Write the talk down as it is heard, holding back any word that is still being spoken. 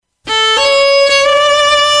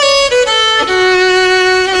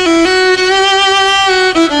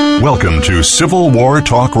Welcome to Civil War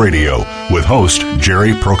Talk Radio with host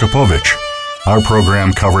Jerry Prokopowicz. Our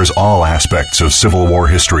program covers all aspects of Civil War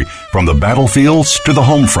history, from the battlefields to the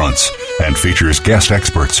home fronts, and features guest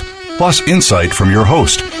experts, plus insight from your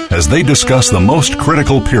host as they discuss the most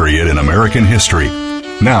critical period in American history.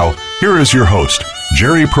 Now, here is your host,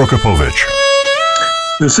 Jerry Prokopowicz.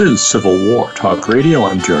 This is Civil War Talk Radio.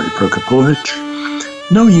 I'm Jerry Prokopowicz.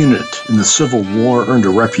 No unit in the Civil War earned a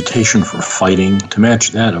reputation for fighting to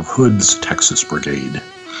match that of Hood's Texas Brigade.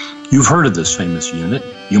 You've heard of this famous unit.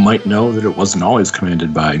 You might know that it wasn't always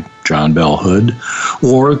commanded by John Bell Hood,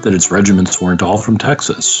 or that its regiments weren't all from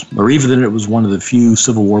Texas, or even that it was one of the few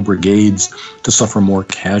Civil War brigades to suffer more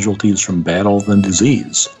casualties from battle than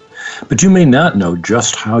disease. But you may not know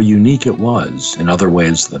just how unique it was in other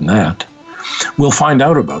ways than that. We'll find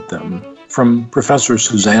out about them from Professor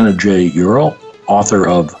Susanna J. Earle, author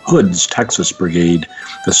of Hood's Texas Brigade,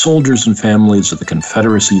 the soldiers and families of the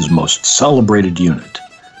Confederacy's most celebrated unit,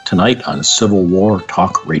 tonight on Civil War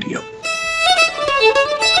Talk Radio.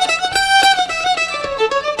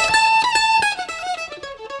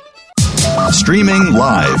 Streaming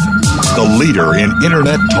live, the leader in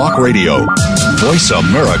Internet Talk Radio,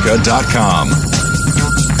 VoiceAmerica.com.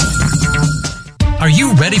 Are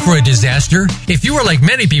you ready for a disaster? If you are like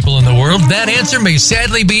many people in the world, that answer may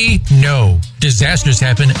sadly be no. Disasters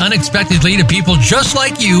happen unexpectedly to people just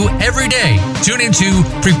like you every day. Tune into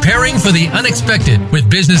Preparing for the Unexpected with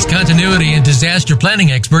business continuity and disaster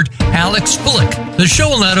planning expert Alex Fullick. The show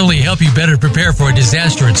will not only help you better prepare for a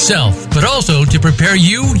disaster itself, but also to prepare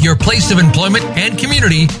you, your place of employment, and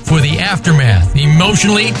community for the aftermath,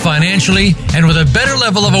 emotionally, financially, and with a better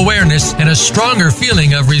level of awareness and a stronger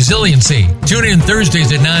feeling of resiliency. Tune in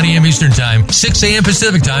Thursdays at 9 a.m. Eastern Time, 6 a.m.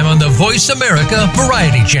 Pacific Time on the Voice America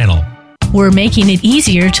Variety Channel. We're making it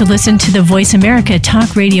easier to listen to the Voice America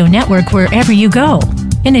Talk Radio Network wherever you go.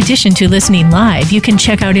 In addition to listening live, you can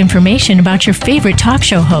check out information about your favorite talk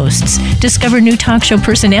show hosts, discover new talk show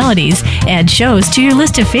personalities, add shows to your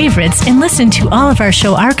list of favorites, and listen to all of our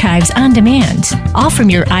show archives on demand, all from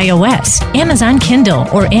your iOS, Amazon Kindle,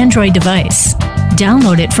 or Android device.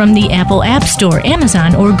 Download it from the Apple App Store,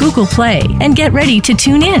 Amazon, or Google Play, and get ready to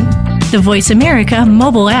tune in. The Voice America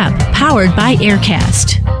mobile app, powered by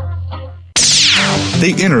Aircast.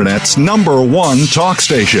 The Internet's #1 talk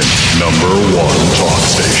station. #1 talk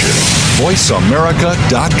station.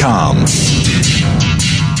 VoiceAmerica.com.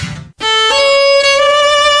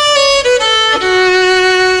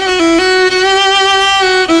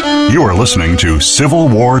 You are listening to Civil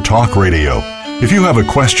War Talk Radio. If you have a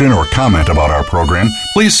question or comment about our program,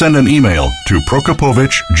 please send an email to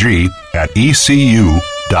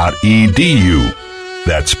prokopowiczg@ecu.edu.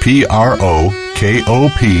 That's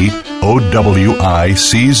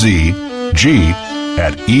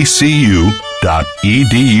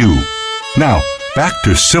PROKOPOWICZG@ecu.edu. Now, back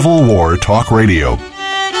to Civil War Talk Radio.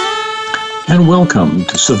 And welcome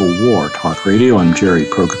to Civil War Talk Radio. I'm Jerry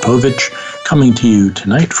Prokopowicz, coming to you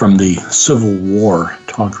tonight from the Civil War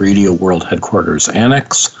Talk Radio World Headquarters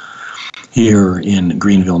Annex here in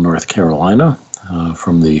Greenville, North Carolina,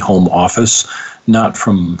 from the home office, not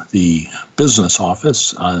from the business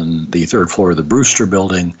office on the third floor of the Brewster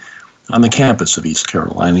Building on the campus of East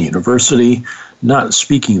Carolina University, not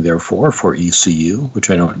speaking, therefore, for ECU, which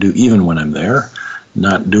I don't do even when I'm there,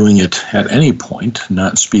 not doing it at any point,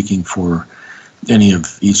 not speaking for any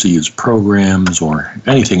of ECU's programs or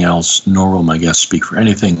anything else, nor will my guest speak for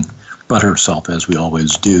anything but herself, as we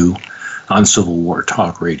always do on Civil War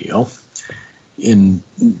Talk Radio. In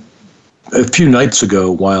a few nights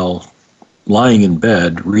ago, while lying in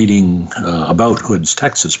bed reading about Hood's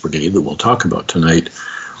Texas Brigade that we'll talk about tonight,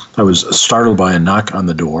 I was startled by a knock on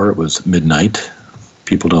the door. It was midnight.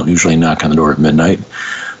 People don't usually knock on the door at midnight.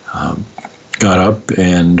 Got up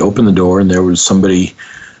and opened the door, and there was somebody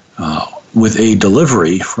with a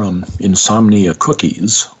delivery from Insomnia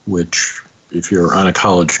Cookies, which, if you're on a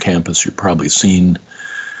college campus, you've probably seen.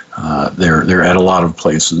 They're at a lot of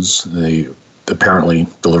places. They apparently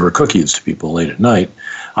deliver cookies to people late at night.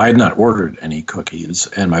 I had not ordered any cookies,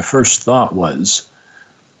 and my first thought was,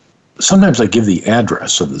 sometimes I give the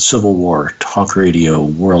address of the Civil War Talk Radio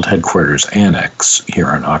World Headquarters Annex here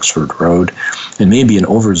on Oxford Road, and maybe an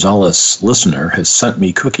overzealous listener has sent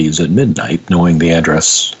me cookies at midnight, knowing the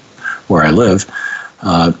address where I live.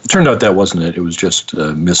 It turned out that wasn't it. It was just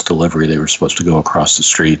a missed delivery. They were supposed to go across the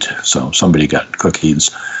street, so somebody got cookies.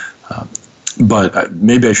 But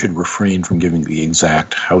maybe I should refrain from giving the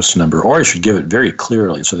exact house number, or I should give it very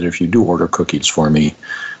clearly so that if you do order cookies for me,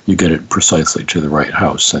 you get it precisely to the right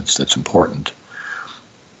house. That's important.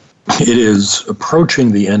 It is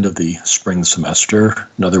approaching the end of the spring semester,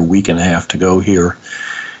 another week and a half to go here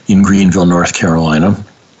in Greenville, North Carolina.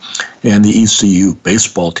 And the ECU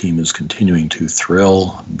baseball team is continuing to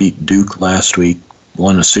thrill, beat Duke last week,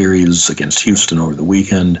 won a series against Houston over the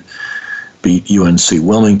weekend, beat UNC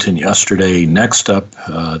Wilmington yesterday. Next up,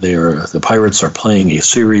 the Pirates are playing a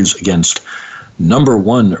series against number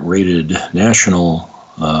 1 rated national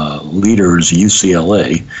leaders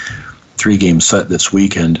UCLA. 3-game set this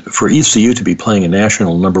weekend. For ECU to be playing a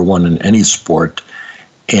national number 1 in any sport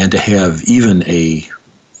and to have even a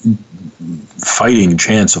fighting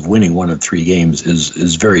chance of winning 1 of 3 games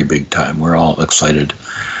is very big time. We're all excited,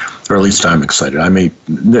 or at least I'm excited.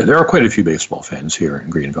 There are quite a few baseball fans here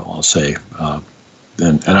in Greenville, I'll say,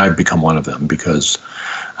 and I've become one of them because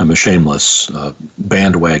I'm a shameless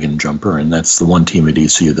bandwagon jumper, and that's the one team at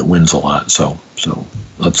ECU that wins a lot. So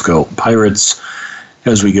let's go Pirates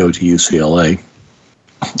as we go to UCLA.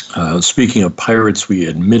 Speaking of Pirates, we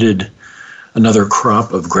admitted another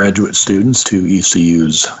crop of graduate students to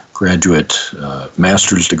ECU's graduate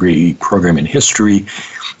master's degree program in history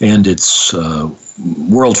and its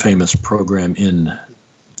world-famous program in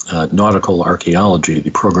nautical archaeology,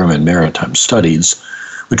 the program in maritime studies,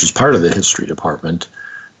 which is part of the history department.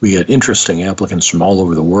 We had interesting applicants from all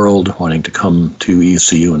over the world wanting to come to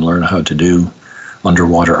ECU and learn how to do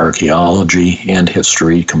underwater archaeology and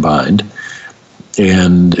history combined.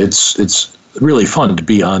 And it's really fun to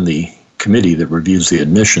be on the committee that reviews the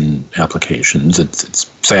admission applications.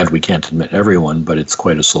 It's sad we can't admit everyone, but it's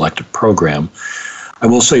quite a selective program. I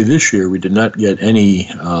will say this year we did not get any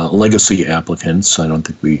legacy applicants. I don't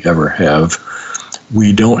think we ever have.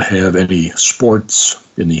 We don't have any sports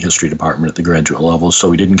in the history department at the graduate level, so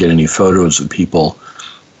we didn't get any photos of people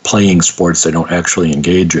playing sports they don't actually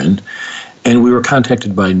engage in. And we were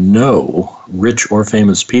contacted by no rich or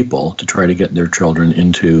famous people to try to get their children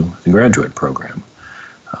into the graduate program.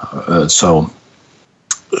 So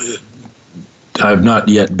I've not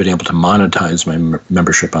yet been able to monetize my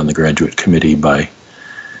membership on the graduate committee by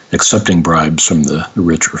accepting bribes from the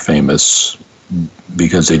rich or famous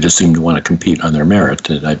because they just seem to want to compete on their merit.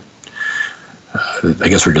 And I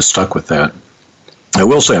guess we're just stuck with that. I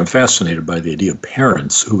will say I'm fascinated by the idea of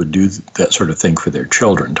parents who would do that sort of thing for their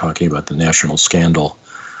children, talking about the national scandal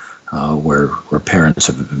where parents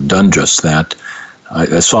have done just that.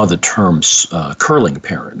 I saw the terms curling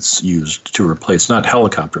parents used to replace not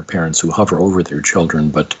helicopter parents who hover over their children,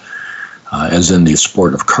 but as in the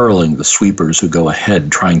sport of curling, the sweepers who go ahead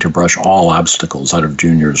trying to brush all obstacles out of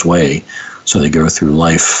junior's way so they go through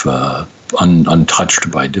life untouched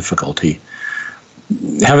by difficulty.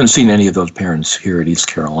 Haven't seen any of those parents here at East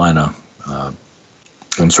Carolina,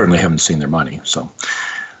 and certainly haven't seen their money. So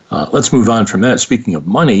let's move on from that. Speaking of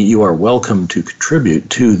money, you are welcome to contribute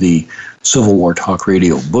to the Civil War Talk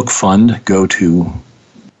Radio Book Fund. Go to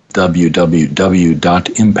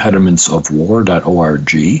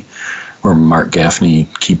www.impedimentsofwar.org, where Mark Gaffney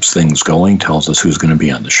keeps things going, tells us who's going to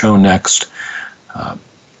be on the show next.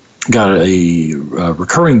 Got a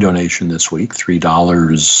recurring donation this week,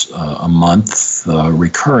 $3 a month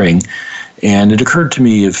recurring. And it occurred to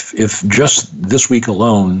me if just this week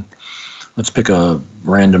alone, let's pick a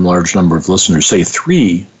random large number of listeners, say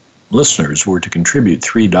 3 listeners were to contribute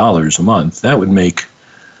 $3 a month, that would make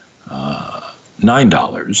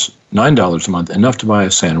 $9 a month, enough to buy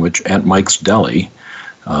a sandwich at Mike's Deli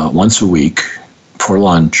once a week for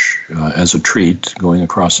lunch as a treat going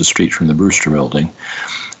across the street from the Brewster Building.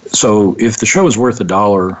 So if the show is worth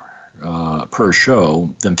 $1 per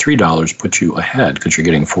show, then $3 puts you ahead because you're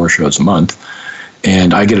getting 4 shows a month,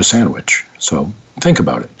 and I get a sandwich. So think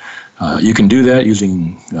about it. You can do that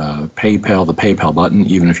using PayPal, the PayPal button,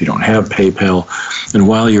 even if you don't have PayPal. And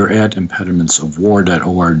while you're at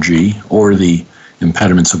impedimentsofwar.org or the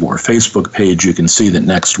Impediments of War Facebook page, you can see that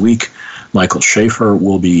next week Michael Schaefer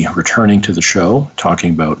will be returning to the show,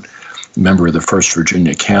 talking about a member of the 1st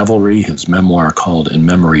Virginia Cavalry, his memoir called In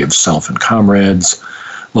Memory of Self and Comrades.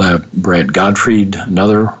 We'll have Brad Gottfried,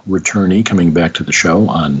 another returnee, coming back to the show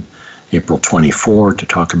on April 24 to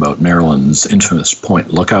talk about Maryland's infamous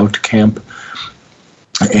Point Lookout camp.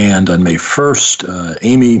 And on May 1st,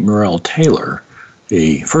 Amy Morrell Taylor,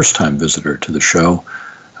 a first-time visitor to the show,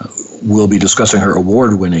 will be discussing her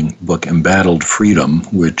award-winning book, Embattled Freedom,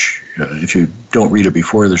 which, if you don't read it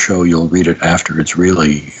before the show, you'll read it after. It's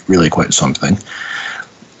really, really quite something.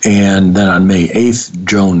 And then on May 8th,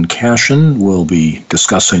 Joan Cashin will be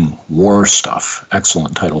discussing war stuff.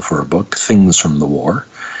 Excellent title for a book, Things from the War.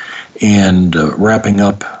 And wrapping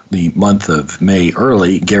up the month of May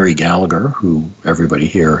early, Gary Gallagher, who everybody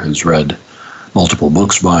here has read multiple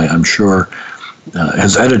books by, I'm sure,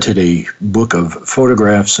 has edited a book of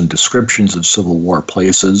photographs and descriptions of Civil War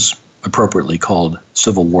places, appropriately called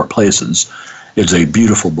Civil War Places. It's a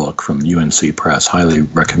beautiful book from UNC Press, highly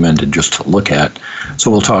recommended just to look at. So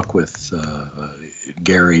we'll talk with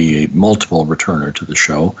Gary, a multiple returner to the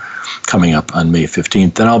show, coming up on May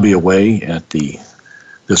 15th. Then I'll be away at the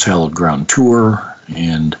This Hallowed Ground tour,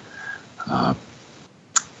 and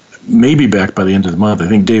may be back by the end of the month. I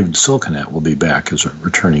think David Silkenat will be back as a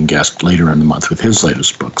returning guest later in the month with his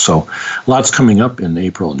latest book. So lots coming up in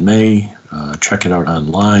April and May. Check it out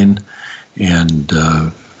online, and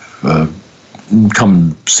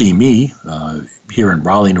come see me here in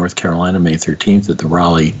Raleigh, North Carolina, May 13th at the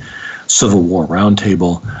Raleigh Civil War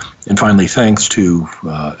Roundtable. And finally, thanks to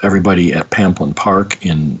everybody at Pamplin Park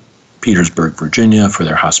in Petersburg, Virginia, for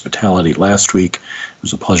their hospitality last week. It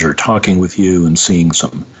was a pleasure talking with you and seeing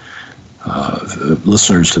some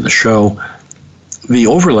listeners to the show. The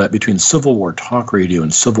overlap between Civil War Talk Radio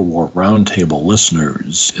and Civil War Roundtable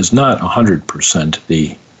listeners is not 100%.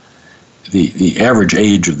 The average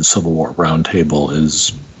age of the Civil War Roundtable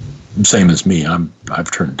is the same as me.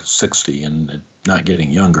 I've turned 60 and not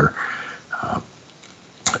getting younger.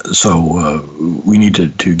 So we need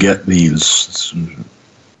to get these.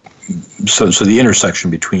 So the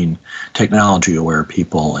intersection between technology-aware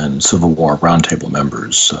people and Civil War Roundtable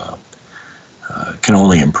members can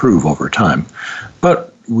only improve over time.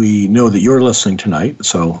 But we know that you're listening tonight,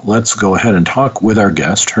 so let's go ahead and talk with our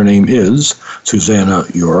guest. Her name is Susanna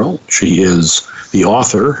Url. She is the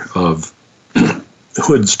author of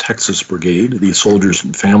Hood's Texas Brigade, the Soldiers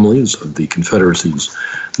and Families of the Confederacy's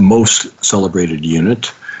Most Celebrated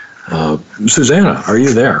Unit. Susanna, are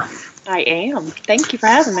you there? I am. Thank you for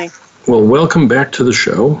having me. Well, welcome back to the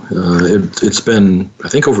show. It's been, I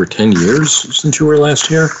think, over 10 years since you were last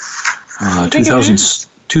here.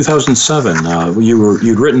 2007.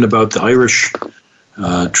 You'd written about the Irish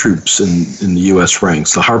troops in the U.S.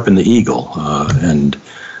 ranks, the Harp and the Eagle, and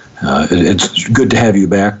it's good to have you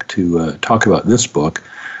back to talk about this book.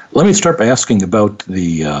 Let me start by asking about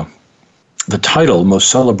the title,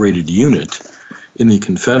 Most Celebrated Unit in the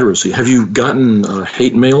Confederacy. Have you gotten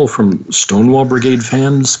hate mail from Stonewall Brigade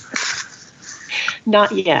fans?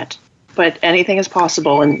 Not yet, but anything is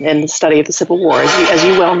possible in the study of the Civil War, as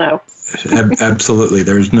you well know. Absolutely.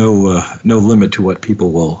 There's no limit to what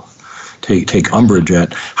people will take umbrage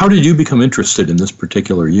at. How did you become interested in this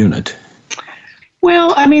particular unit?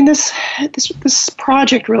 Well, I mean, this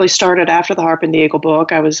project really started after the Harp and the Eagle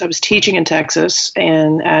book. I was teaching in Texas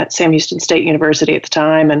and at Sam Houston State University at the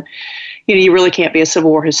time, and you really can't be a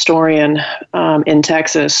Civil War historian in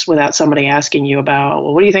Texas without somebody asking you about,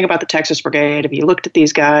 well, what do you think about the Texas Brigade? Have you looked at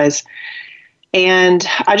these guys? And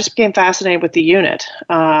I just became fascinated with the unit.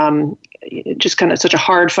 Just kind of such a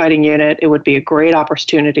hard-fighting unit. It would be a great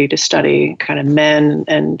opportunity to study kind of men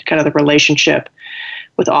and kind of the relationship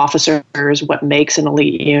with officers, what makes an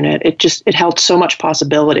elite unit. It held so much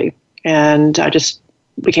possibility. And I just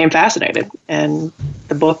became fascinated. And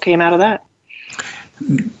the book came out of that.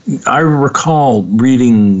 I recall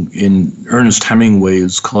reading in Ernest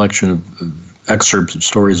Hemingway's collection of excerpts of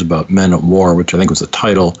stories about men at war, which I think was the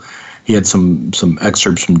title. He had some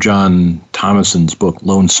excerpts from John Thomason's book,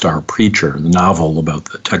 Lone Star Preacher, the novel about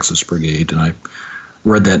the Texas Brigade, and I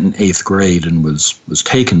read that in 8th grade and was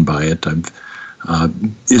taken by it.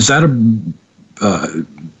 Is that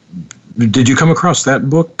did you come across that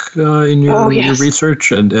book in your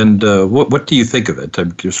research? And what do you think of it?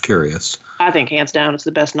 I'm just curious. I think hands down it's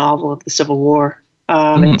the best novel of the Civil War.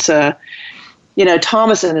 It's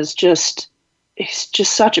Thomason is he's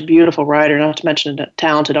just such a beautiful writer, not to mention a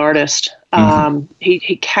talented artist.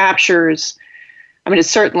 He captures, I mean, it's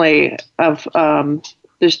certainly of,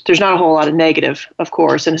 there's not a whole lot of negative, of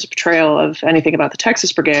course, in his portrayal of anything about the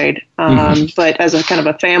Texas Brigade. But as a kind of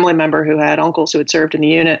a family member who had uncles who had served in the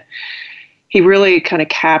unit, he really kind of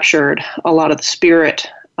captured a lot of the spirit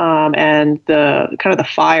and the kind of the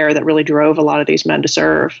fire that really drove a lot of these men to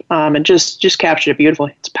serve, and just captured it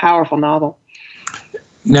beautifully. It's a powerful novel.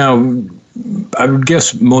 Now, I would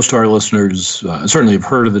guess most of our listeners certainly have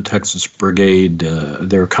heard of the Texas Brigade.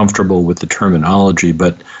 They're comfortable with the terminology,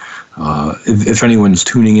 but if anyone's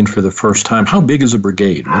tuning in for the first time, how big is a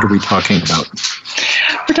brigade? What are we talking about?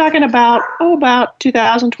 We're talking about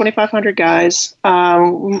 2,000, 2,500 guys.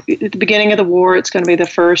 At the beginning of the war, it's going to be the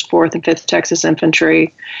 1st, 4th, and 5th Texas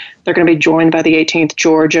Infantry. They're going to be joined by the 18th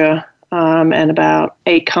Georgia and about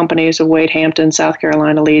 8 companies of Wade Hampton, South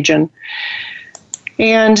Carolina Legion.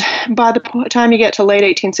 And by the time you get to late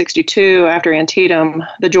 1862, after Antietam,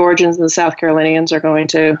 the Georgians and the South Carolinians are going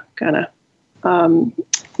to kind of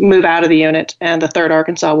move out of the unit, and the 3rd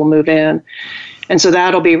Arkansas will move in. And so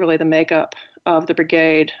that'll be really the makeup of the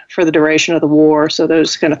brigade for the duration of the war. So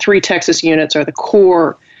those kind of 3 Texas units are the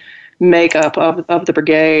core makeup of the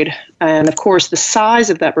brigade. And of course, the size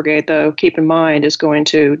of that brigade, though, keep in mind, is going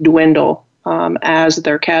to dwindle as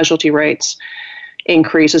their casualty rates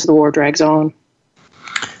increase as the war drags on.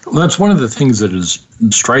 Well, that's one of the things that is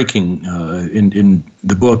striking in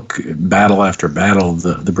the book. Battle after battle,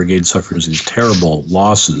 the brigade suffers these terrible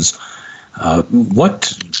losses.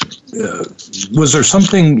 What was there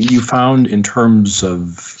something you found in terms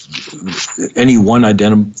of any one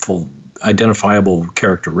identifiable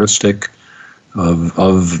characteristic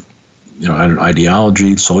of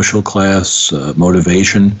ideology, social class,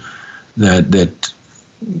 motivation that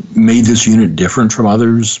made this unit different from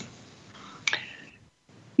others?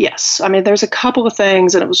 Yes, I mean, there's a couple of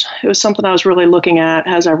things, and it was something I was really looking at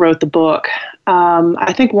as I wrote the book.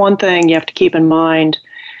 I think one thing you have to keep in mind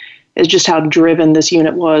is just how driven this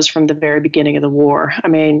unit was from the very beginning of the war. I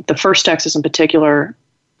mean, the 1st Texas in particular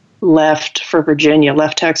left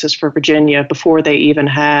Texas for Virginia before they even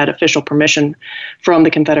had official permission from the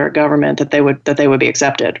Confederate government that they would be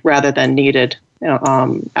accepted, rather than needed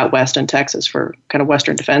out west in Texas for kind of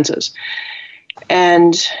Western defenses.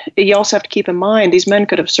 And you also have to keep in mind these men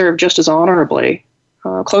could have served just as honorably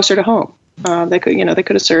closer to home. They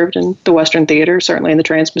could have served in the Western Theater, certainly in the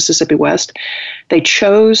Trans-Mississippi West. They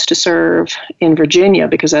chose to serve in Virginia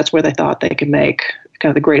because that's where they thought they could make kind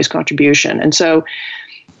of the greatest contribution. And so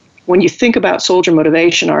when you think about soldier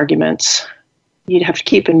motivation arguments, you'd have to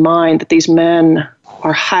keep in mind that these men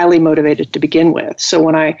are highly motivated to begin with. So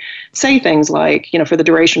when I say things like, for the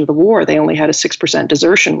duration of the war, they only had a 6%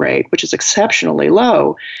 desertion rate, which is exceptionally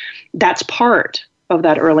low, that's part of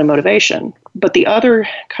that early motivation. But the other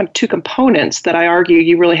kind of two components that I argue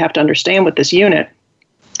you really have to understand with this unit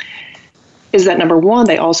is that, number one,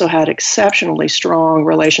 they also had exceptionally strong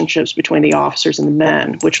relationships between the officers and the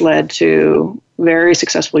men, which led to very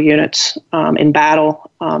successful units in battle,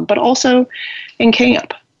 but also in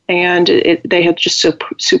camp. And they had just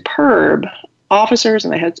superb officers,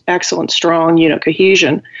 and they had excellent, strong unit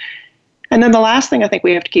cohesion. And then the last thing I think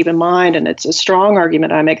we have to keep in mind, and it's a strong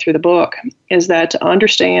argument I make through the book, is that to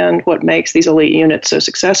understand what makes these elite units so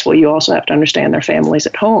successful, you also have to understand their families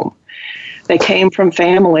at home. They came from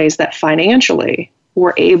families that financially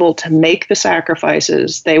were able to make the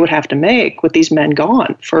sacrifices they would have to make with these men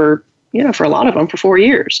gone for a lot of them for 4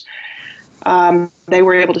 years. They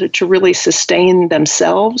were able to really sustain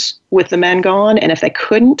themselves with the men gone, and if they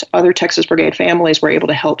couldn't, other Texas Brigade families were able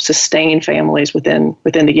to help sustain families within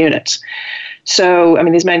the units. So, I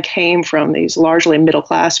mean, these men came from these largely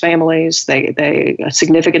middle-class families. A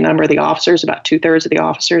significant number of the officers, about 2/3 of the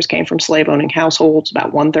officers, came from slave-owning households,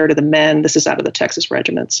 about 1/3 of the men. This is out of the Texas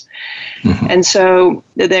regiments. Mm-hmm. And so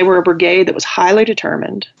they were a brigade that was highly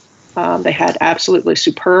determined. They had absolutely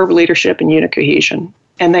superb leadership and unit cohesion.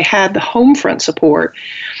 And they had the home front support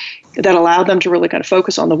that allowed them to really kind of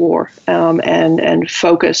focus on the war and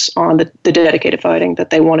focus on the dedicated fighting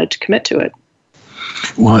that they wanted to commit to it.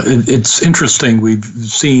 Well, it's interesting. We've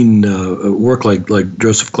seen work like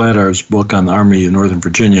Joseph Gladar's book on the Army of Northern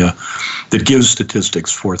Virginia that gives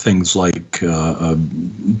statistics for things like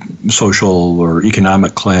social or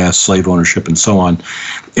economic class, slave ownership, and so on.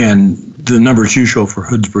 And the numbers you show for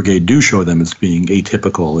Hood's Brigade do show them as being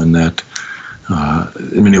atypical in that,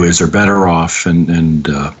 in many ways, they're better off, and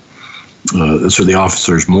so the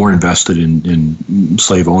officers more invested in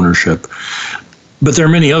slave ownership. But there are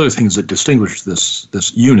many other things that distinguish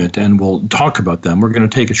this unit, and we'll talk about them. We're going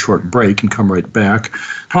to take a short break and come right back,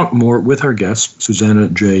 talk more with our guest, Susanna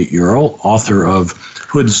J. Earle, author of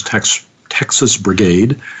Hood's Texas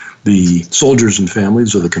Brigade, the Soldiers and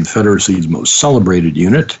Families of the Confederacy's Most Celebrated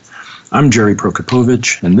Unit. I'm Jerry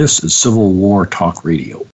Prokopowicz, and this is Civil War Talk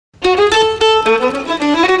Radio.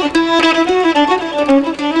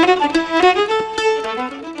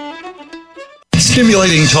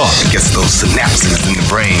 Stimulating talk gets those synapses in the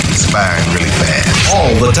brain firing really fast.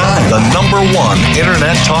 All the time. The #1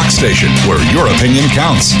 internet talk station where your opinion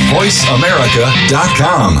counts.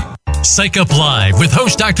 VoiceAmerica.com. Psych Up Live with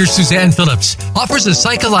host Dr. Suzanne Phillips offers a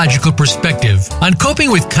psychological perspective on coping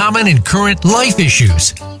with common and current life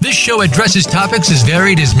issues. This show addresses topics as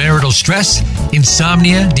varied as marital stress,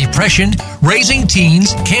 insomnia, depression, raising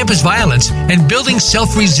teens, campus violence, and building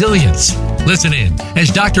self-resilience. Listen in as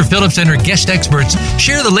Dr. Phillips and her guest experts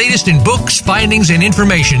share the latest in books, findings, and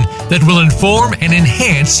information that will inform and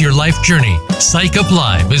enhance your life journey. Psych Up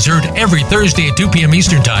Live is heard every Thursday at 2 p.m.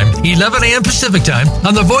 Eastern Time, 11 a.m. Pacific Time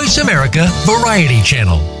on the Voice America Variety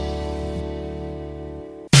Channel.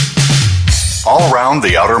 All around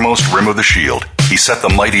the outermost rim of the shield, he set the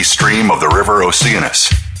mighty stream of the river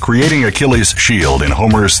Oceanus, creating Achilles' shield in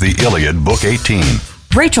Homer's The Iliad, Book 18.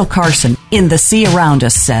 Rachel Carson in The Sea Around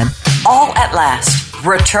Us said, "All at last,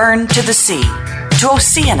 Return to the sea, to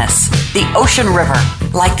Oceanus, the ocean river,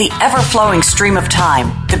 like the ever-flowing stream of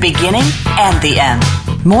time, the beginning and the end.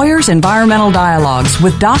 Moyer's Environmental Dialogues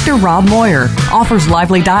with Dr. Rob Moyer offers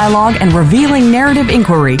lively dialogue and revealing narrative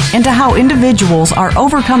inquiry into how individuals are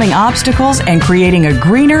overcoming obstacles and creating a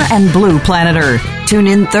greener and blue planet Earth. Tune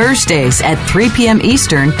in Thursdays at 3 p.m.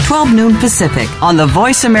 Eastern, 12 noon Pacific on the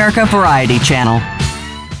Voice America Variety Channel.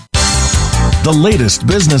 The latest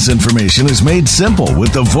business information is made simple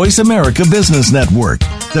with the Voice America Business Network.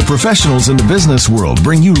 The professionals in the business world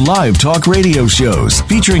bring you live talk radio shows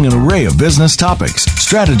featuring an array of business topics,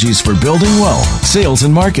 strategies for building wealth, sales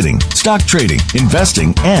and marketing, stock trading,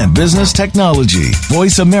 investing, and business technology.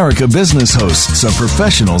 Voice America Business hosts are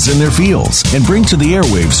professionals in their fields and bring to the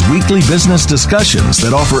airwaves weekly business discussions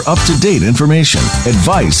that offer up-to-date information,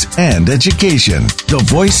 advice, and education. The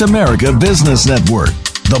Voice America Business Network.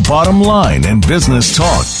 The bottom line in business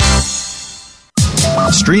talk.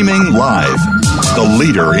 Streaming live. The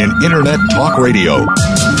leader in Internet talk radio.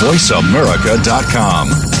 VoiceAmerica.com.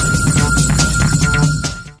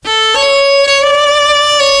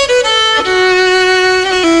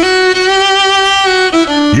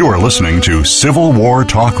 You are listening to Civil War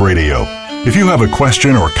Talk Radio. If you have a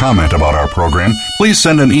question or comment about our program, please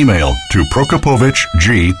send an email to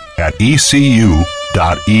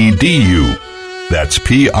prokopovic@ecu.edu. That's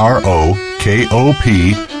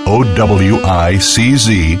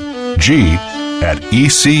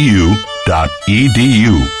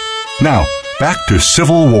PROKOPOWICZG@ecu.edu. Now, back to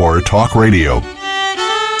Civil War Talk Radio.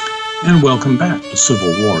 And welcome back to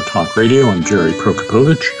Civil War Talk Radio. I'm Jerry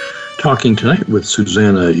Prokopowicz, talking tonight with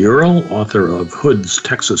Susanna Url, author of Hood's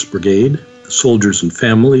Texas Brigade, the Soldiers and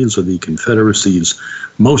Families of the Confederacy's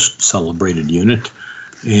Most Celebrated Unit.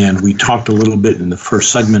 And we talked a little bit in the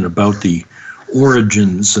first segment about the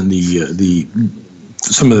origins and the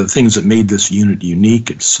some of the things that made this unit unique.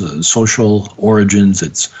 Its social origins,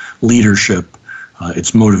 its leadership,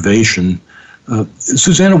 its motivation.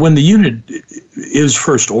 Susanna, when the unit is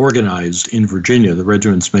first organized in Virginia, the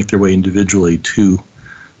regiments make their way individually to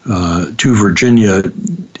Virginia.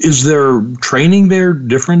 Is their training there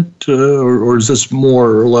different, or is this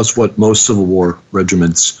more or less what most Civil War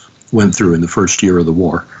regiments went through in the first year of the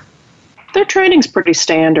war? Their training's pretty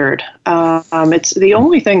standard. It's the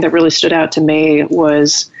only thing that really stood out to me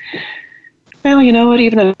was, well, you know what,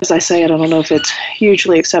 even as I say it, I don't know if it's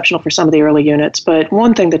hugely exceptional for some of the early units, but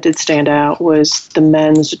one thing that did stand out was the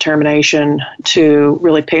men's determination to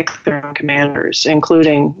really pick their own commanders,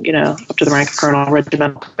 including, up to the rank of colonel,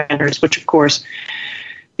 regimental commanders, which, of course,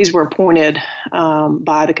 these were appointed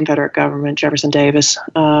by the Confederate government, Jefferson Davis.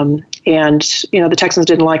 And, the Texans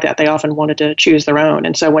didn't like that. They often wanted to choose their own.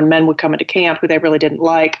 And so when men would come into camp who they really didn't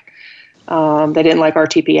like, they didn't like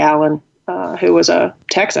R.T.P. Allen, who was a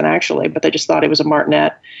Texan, actually, but they just thought he was a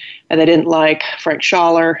martinet. And they didn't like Frank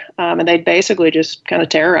Schaller. And they'd basically just kind of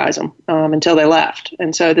terrorize them until they left.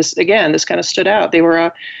 And so this kind of stood out. They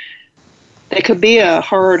could be a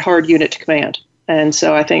hard unit to command. And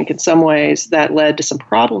so I think in some ways that led to some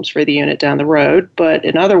problems for the unit down the road. But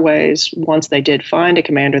in other ways, once they did find a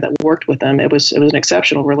commander that worked with them, it was an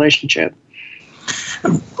exceptional relationship.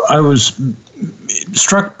 I was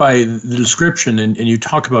struck by the description, and you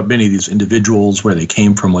talk about many of these individuals, where they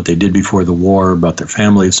came from, what they did before the war, about their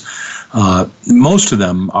families. Most of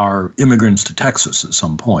them are immigrants to Texas at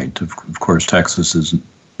some point. Of course, Texas has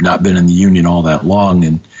not been in the Union all that long,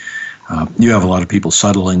 and you have a lot of people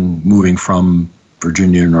settling, moving from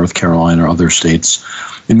Virginia, North Carolina, or other states,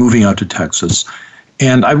 and moving out to Texas.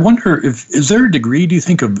 And I wonder is there a degree, do you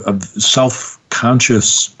think, of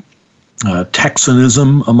self-conscious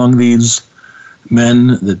Texanism among these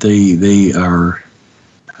men, that they are,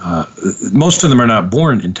 most of them are not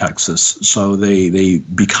born in Texas, so they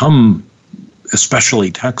become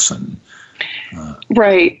especially Texan.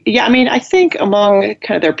 Right. Yeah, I think among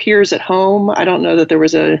kind of their peers at home, I don't know that there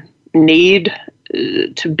was a need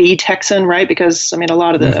to be Texan, right? Because a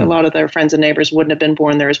lot of their friends and neighbors wouldn't have been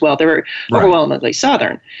born there as well. They were overwhelmingly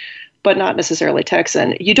Southern, but not necessarily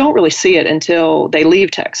Texan. You don't really see it until they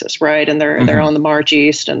leave Texas, right? And they're on the march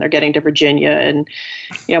east, and they're getting to Virginia. And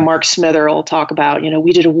Mark Smither will talk about,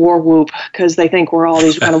 we did a war whoop because they think we're all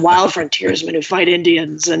these kind of wild frontiersmen who fight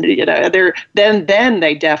Indians, and then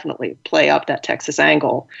they definitely play up that Texas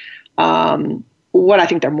angle. What I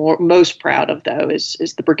think they're most proud of, though, is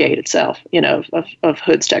the brigade itself, of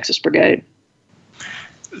Hood's Texas Brigade.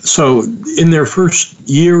 So in their first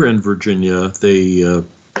year in Virginia, they,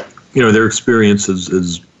 their experience is,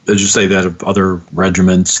 as you say, that of other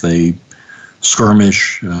regiments. They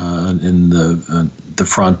skirmish in the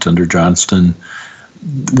front under Johnston.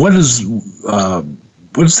 What is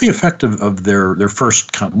what's the effect of their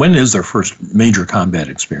first? When is their first major combat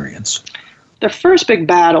experience? Their first big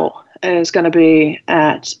battle is going to be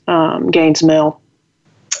at Gaines Mill,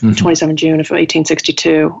 27 June of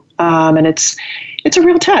 1862, and it's a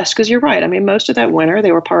real test because you're right. I mean, most of that winter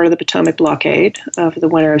they were part of the Potomac blockade of the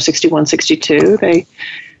winter of 61-62. They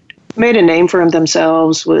made a name for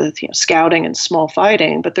themselves with scouting and small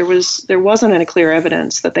fighting, but there wasn't any clear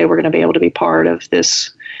evidence that they were going to be able to be part of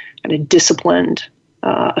this kind of disciplined,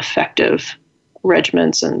 effective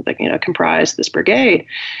regiments and comprised this brigade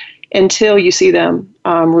until you see them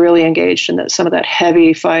really engaged in some of that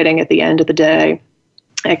heavy fighting at the end of the day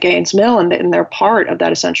at Gaines Mill, and they're part of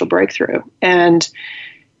that essential breakthrough. And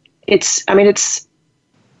yes,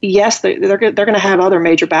 they're going to have other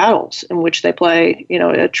major battles in which they play,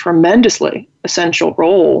 a tremendously essential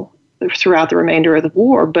role throughout the remainder of the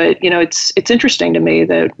war. But it's interesting to me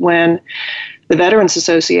that when the Veterans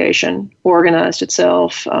Association organized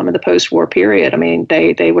itself in the post-war period, I mean,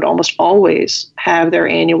 they would almost always have their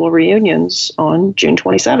annual reunions on June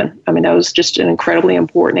 27. I mean, that was just an incredibly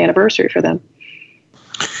important anniversary for them.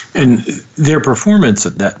 And their performance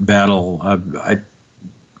at that battle,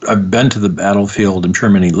 I've been to the battlefield. I'm sure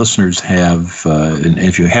many listeners have. And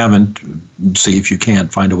if you haven't, see if you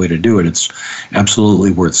can't find a way to do it. It's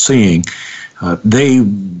absolutely worth seeing.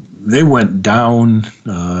 They went down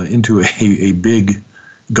into a big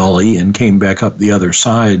gully and came back up the other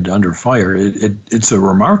side under fire. It's a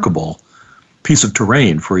remarkable piece of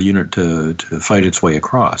terrain for a unit to fight its way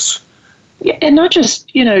across. Yeah, and not just,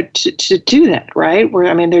 to do that, right?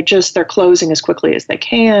 They're closing as quickly as they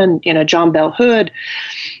can. John Bell Hood,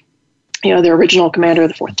 the original commander of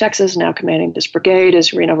the 4th Texas, now commanding this brigade,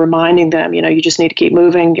 is, reminding them, you just need to keep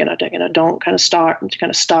moving, don't kind of stop, to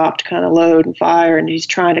kind of load and fire. And he's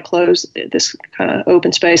trying to close this kind of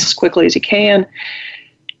open space as quickly as he can.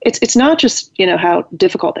 It's not just, how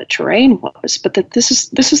difficult that terrain was, but that this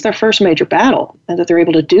is their first major battle, and that they're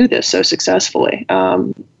able to do this so successfully.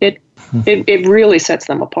 It really sets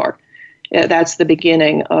them apart. That's the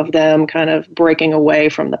beginning of them kind of breaking away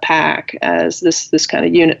from the pack as this kind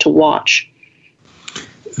of unit to watch.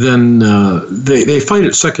 Then they fight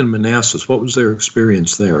at 2nd Manassas. What was their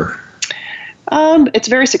experience there? It's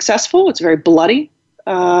very successful. It's very bloody.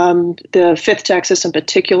 The 5th Texas in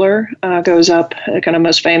particular goes up kind of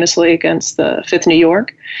most famously against the 5th New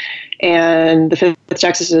York. And the 5th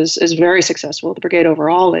Texas is very successful. The brigade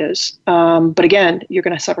overall is. But again, you're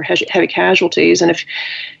going to suffer heavy casualties. And if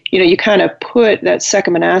you kind of put that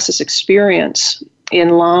 2nd Manassas experience in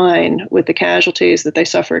line with the casualties that they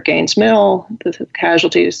suffer at Gaines Mill, the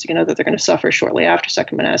casualties that they're going to suffer shortly after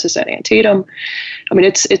 2nd Manassas at Antietam, I mean,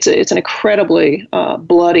 it's an incredibly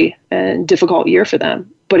bloody and difficult year for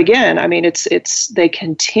them. But again, I mean, they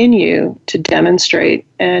continue to demonstrate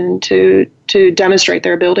and to demonstrate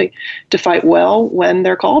their ability to fight well when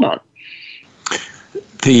they're called on.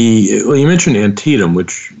 You mentioned Antietam,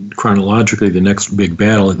 which chronologically the next big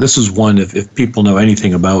battle. This is one, if people know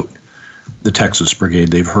anything about the Texas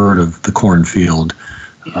Brigade, they've heard of the cornfield.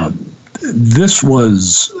 This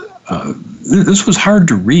was hard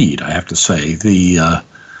to read, I have to say.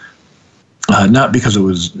 Not because it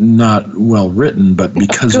was not well written, but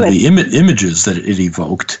because of the images that it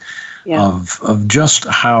evoked of just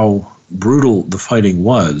how brutal the fighting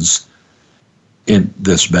was in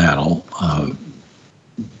this battle.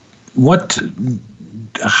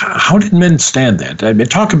 How did men stand that? I mean,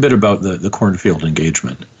 talk a bit about the cornfield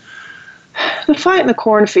engagement. The fight in the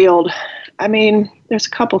cornfield, I mean, there's a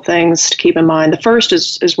couple things to keep in mind. The first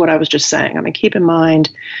is what I was just saying. I mean, keep in mind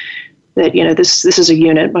that, this is a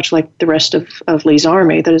unit, much like the rest of Lee's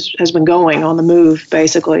army, that has been going on the move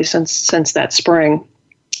basically since that spring,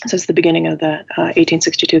 since the beginning of that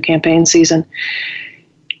 1862 campaign season.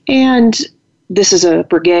 And this is a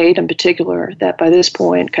brigade in particular that by this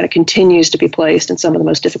point kind of continues to be placed in some of the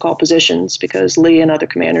most difficult positions because Lee and other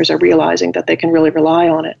commanders are realizing that they can really rely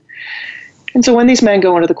on it. And so when these men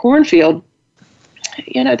go into the cornfield,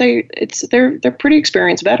 they're pretty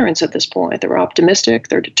experienced veterans at this point. They're optimistic.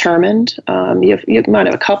 They're determined. You might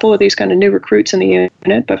have a couple of these kind of new recruits in the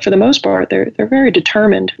unit, but for the most part, they're very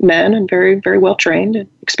determined men and very, very well trained and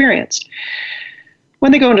experienced.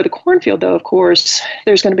 When they go into the cornfield, though, of course,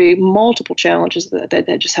 there's going to be multiple challenges that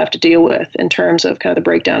they just have to deal with in terms of kind of the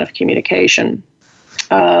breakdown of communication.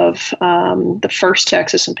 Of the 1st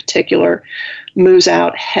Texas in particular moves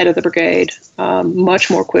out ahead of the brigade much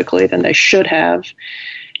more quickly than they should have.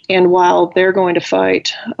 And while they're going to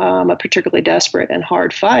fight a particularly desperate and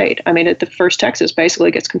hard fight, I mean, the 1st Texas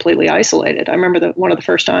basically gets completely isolated. I remember one of the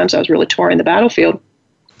first times I was really touring the battlefield,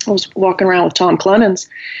 I was walking around with Tom Clemens,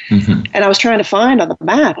 and I was trying to find on the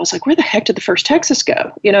map. I was like, where the heck did the 1st Texas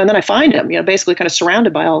go? And then I find him, basically kind of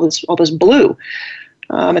surrounded by all this blue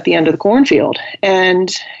at the end of the cornfield.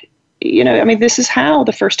 And, this is how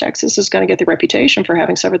the 1st Texas is going to get the reputation for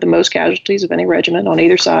having suffered the most casualties of any regiment on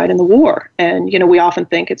either side in the war. And, we often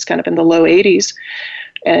think it's kind of in the low 80s.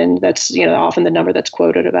 And that's, often the number that's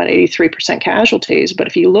quoted, about 83% casualties. But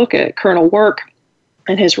if you look at Colonel Work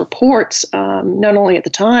and his reports, not only at the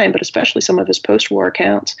time, but especially some of his post-war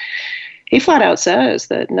accounts, he flat out says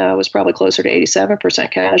that no, it was probably closer to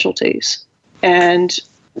 87% casualties. And,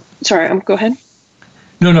 sorry, go ahead.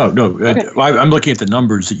 No. Okay. I'm looking at the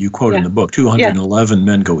numbers that you quote in the book. 211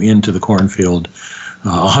 men go into the cornfield.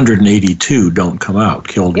 182 don't come out,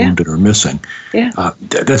 killed, wounded, or missing. Yeah.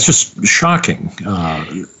 That's just shocking.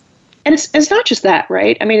 And it's not just that,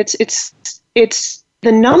 right? I mean, it's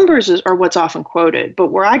the numbers are what's often quoted, but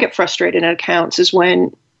where I get frustrated in accounts is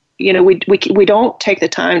when, we don't take the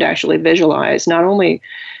time to actually visualize not only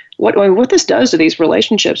what this does to these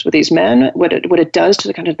relationships with these men, what it does to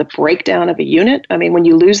the kind of the breakdown of a unit. I mean, when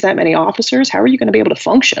you lose that many officers, how are you going to be able to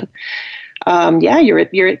function? You're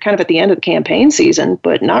kind of at the end of the campaign season,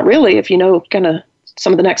 but not really if you know kind of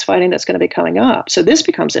some of the next fighting that's going to be coming up. So this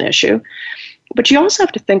becomes an issue. But you also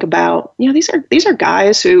have to think about, these are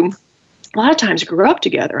guys who a lot of times grew up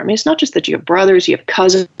together. I mean, it's not just that you have brothers, you have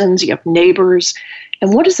cousins, you have neighbors.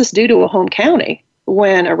 And what does this do to a home county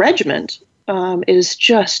when a regiment is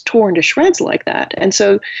just torn to shreds like that? And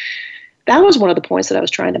so that was one of the points that I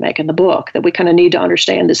was trying to make in the book, that we kind of need to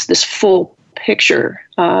understand this full picture.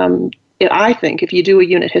 I think if you do a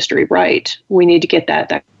unit history right, we need to get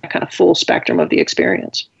that kind of full spectrum of the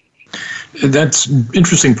experience. That's an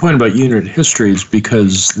interesting point about unit histories,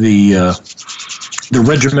 because the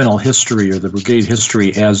regimental history or the brigade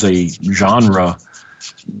history as a genre,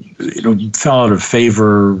 fell out of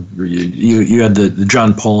favor. You had the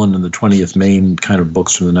John Pullen and the 20th Maine kind of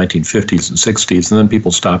books from the 1950s and 60s, and then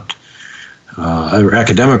people stopped, or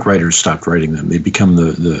academic writers stopped writing them. They become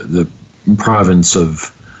the province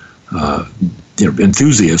of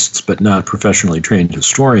enthusiasts, but not professionally trained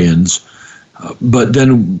historians. But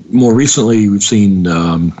then more recently, we've seen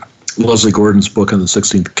Leslie Gordon's book on the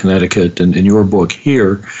 16th Connecticut, and your book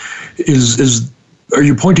here. Are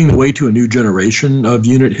you pointing the way to a new generation of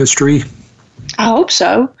unit history? I hope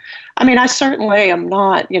so. I mean, I certainly am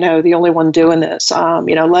not, the only one doing this.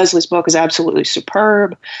 Leslie's book is absolutely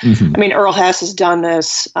superb. I mean, Earl Hess has done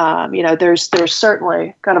this. There's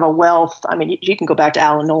certainly kind of a wealth. I mean, you can go back to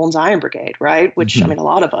Alan Nolan's Iron Brigade, right? Which, I mean, a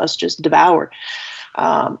lot of us just devoured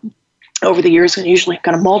over the years, and usually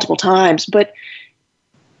kind of multiple times. But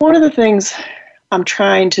one of the things I'm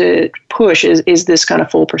trying to push is this kind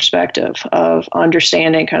of full perspective of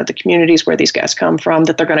understanding kind of the communities where these guys come from,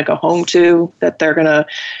 that they're going to go home to, that they're going to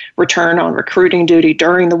return on recruiting duty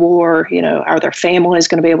during the war. Are their families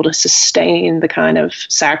going to be able to sustain the kind of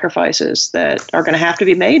sacrifices that are going to have to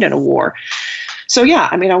be made in a war? So,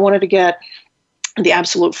 I mean, I wanted to get the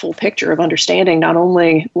absolute full picture of understanding not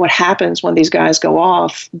only what happens when these guys go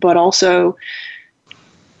off, but also,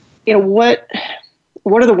 what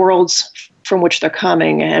are the worlds from which they're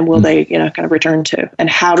coming, and will they, kind of return to? And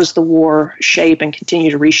how does the war shape and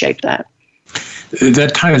continue to reshape that?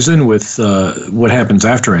 That ties in with what happens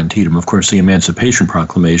after Antietam, of course, the Emancipation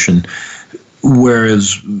Proclamation,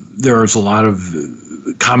 whereas there is a lot of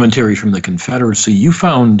commentary from the Confederacy. You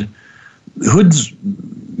found Hood's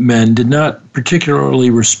men did not particularly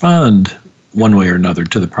respond one way or another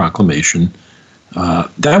to the proclamation.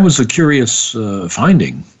 That was a curious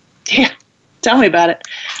finding. Yeah. Tell me about it.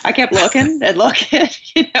 I kept looking and looking,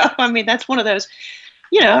 I mean, that's one of those,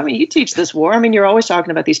 I mean, you teach this war. I mean, you're always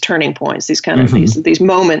talking about these turning points, these kind of these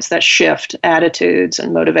moments that shift attitudes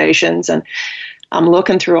and motivations. And I'm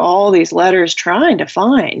looking through all these letters trying to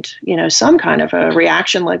find, some kind of a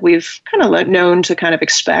reaction like we've kind of known to kind of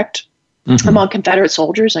expect among Confederate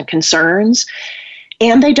soldiers and concerns.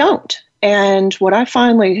 And they don't. And what I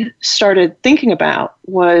finally started thinking about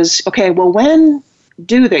was, okay, well, when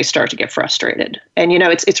do they start to get frustrated? And,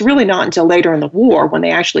 it's really not until later in the war when they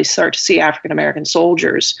actually start to see African-American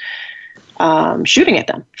soldiers shooting at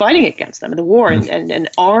them, fighting against them in the war. And an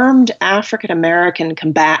armed African-American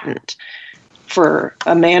combatant for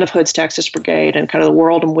a man of Hood's Texas Brigade and kind of the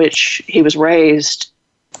world in which he was raised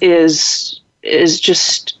is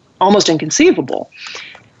just almost inconceivable.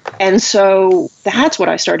 And so that's what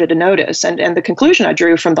I started to notice. And the conclusion I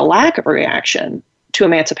drew from the lack of a reaction to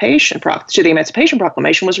the Emancipation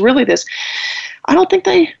Proclamation was really this: I don't think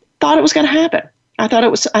they thought it was going to happen.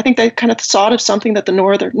 I think they kind of thought of something that the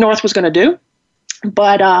North was going to do,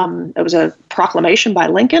 but it was a proclamation by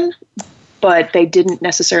Lincoln. but they didn't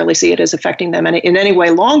necessarily see it as affecting them in any way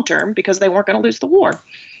long term because they weren't going to lose the war.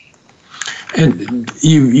 And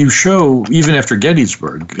you show, even after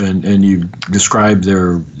Gettysburg, and you describe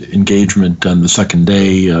their engagement on the second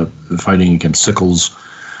day, fighting against Sickles'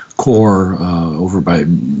 corps over by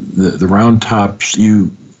the Round Tops,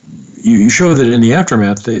 you show that in the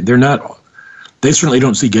aftermath, they certainly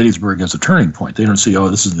don't see Gettysburg as a turning point. They don't see,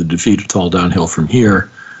 this is the defeat, it's all downhill from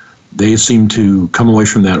here. They seem to come away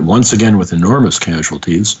from that once again with enormous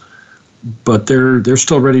casualties, but they're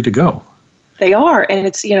still ready to go. They are, and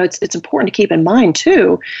it's important to keep in mind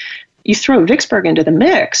too. You throw Vicksburg into the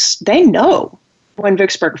mix, they know when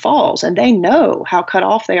Vicksburg falls, and they know how cut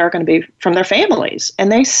off they are going to be from their families,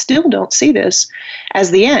 and they still don't see this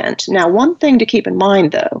as the end. Now, one thing to keep in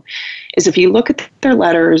mind, though, is if you look at their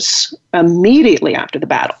letters immediately after the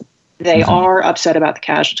battle, they are upset about the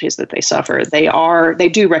casualties that they suffer. They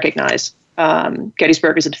do recognize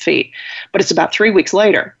Gettysburg as a defeat, but it's about 3 weeks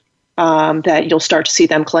later that you'll start to see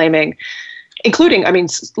them claiming, including,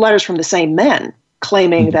 letters from the same men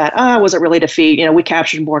claiming that, was it really defeat? We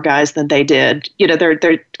captured more guys than they did.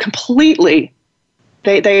 They're completely,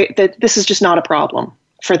 this is just not a problem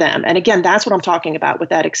for them. And again, that's what I'm talking about with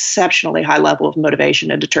that exceptionally high level of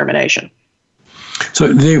motivation and determination.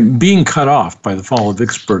 So they being cut off by the fall of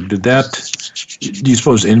Vicksburg, did that, do you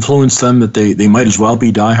suppose, influence them that they might as well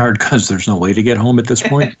be diehard because there's no way to get home at this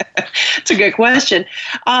point? It's a good question.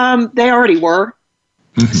 They already were.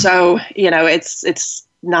 So, it's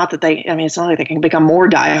not that it's not like they can become more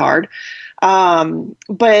diehard.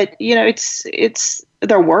 But,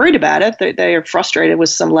 they're worried about it. They are frustrated with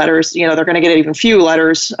some letters. They're going to get even few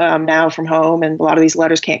letters now from home, and a lot of these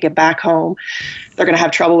letters can't get back home. They're going to have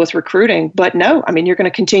trouble with recruiting. But no, you're going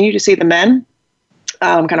to continue to see the men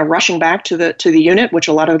kind of rushing back to the unit, which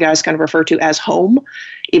a lot of the guys kind of refer to as home,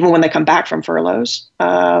 even when they come back from furloughs.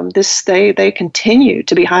 They continue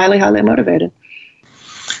to be highly, highly motivated.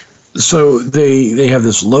 So they have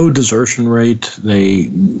this low desertion rate. They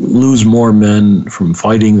lose more men from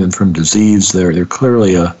fighting than from disease. They're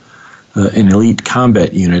clearly an elite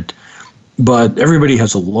combat unit, but everybody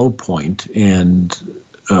has a low point. And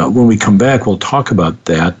when we come back, we'll talk about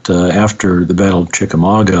that after the Battle of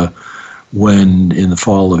Chickamauga, when in the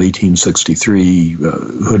fall of 1863,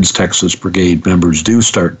 Hood's Texas Brigade members do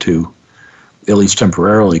start to, at least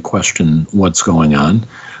temporarily, question what's going on.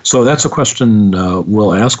 So that's a question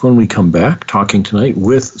we'll ask when we come back, talking tonight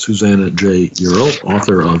with Susanna J. Earle,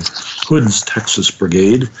 author of Hood's Texas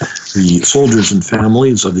Brigade, the Soldiers and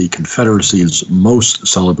Families of the Confederacy's Most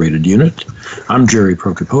Celebrated Unit. I'm Jerry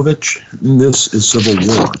Prokopowicz, and this is Civil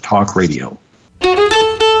War Talk Radio.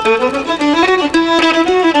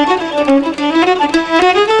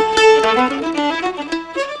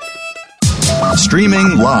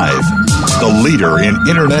 Streaming live, the leader in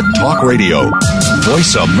Internet Talk Radio,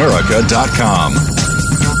 VoiceAmerica.com.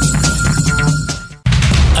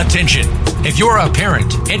 Attention! If you're a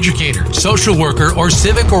parent, educator, social worker, or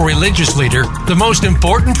civic or religious leader, the most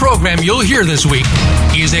important program you'll hear this week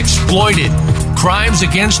is Exploited: Crimes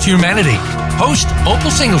Against Humanity. Host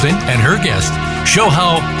Opal Singleton and her guest show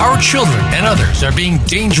how our children and others are being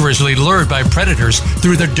dangerously lured by predators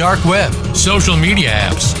through the dark web, social media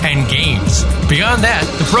apps, and games. Beyond that,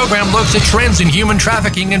 the program looks at trends in human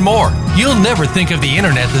trafficking and more. You'll never think of the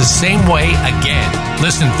internet the same way again.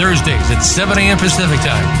 Listen Thursdays at 7 a.m. Pacific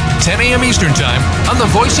Time, 10 a.m. Eastern Time on the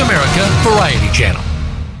Voice America Variety Channel.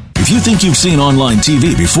 If you think you've seen online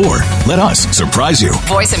TV before, let us surprise you.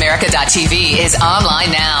 VoiceAmerica.tv is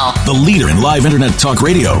online now. The leader in live Internet talk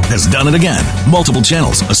radio has done it again. Multiple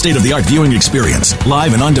channels, a state-of-the-art viewing experience,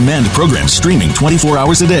 live and on-demand programs streaming 24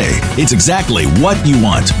 hours a day. It's exactly what you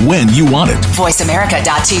want, when you want it.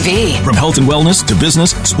 VoiceAmerica.tv. From health and wellness to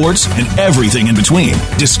business, sports, and everything in between.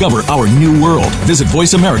 Discover our new world. Visit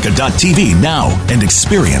VoiceAmerica.tv now and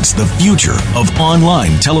experience the future of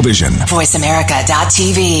online television.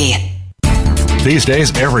 VoiceAmerica.tv. These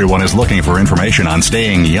days, everyone is looking for information on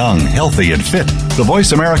staying young, healthy, and fit. The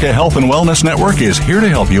Voice America Health and Wellness Network is here to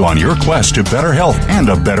help you on your quest to better health and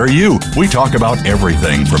a better you. We talk about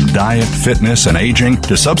everything from diet, fitness, and aging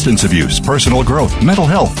to substance abuse, personal growth, mental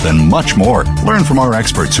health, and much more. Learn from our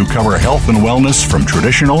experts who cover health and wellness from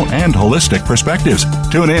traditional and holistic perspectives.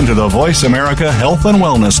 Tune in to the Voice America Health and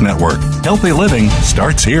Wellness Network. Healthy living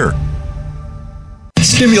starts here.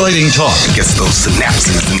 Stimulating talk gets those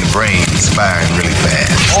synapses in the brain firing really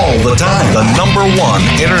fast. All the time. The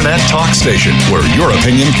 #1 Internet talk station where your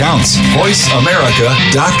opinion counts.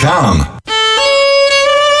 VoiceAmerica.com.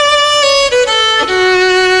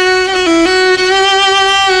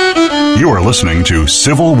 You are listening to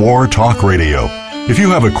Civil War Talk Radio. If you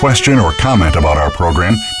have a question or comment about our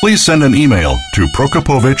program, please send an email to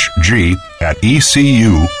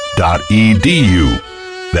prokopovichg@ecu.edu.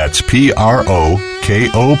 That's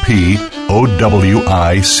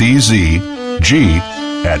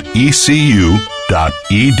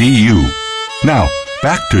PROKOPOWICZ@ecu.edu. Now,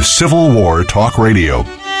 back to Civil War Talk Radio.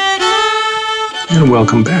 And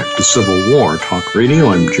welcome back to Civil War Talk Radio.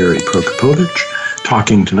 I'm Jerry Prokopowicz,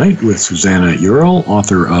 talking tonight with Susanna Url,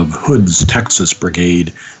 author of Hood's Texas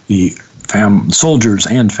Brigade, the soldiers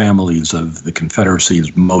and families of the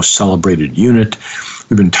Confederacy's most celebrated unit.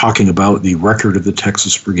 We've been talking about the record of the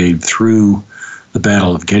Texas Brigade through the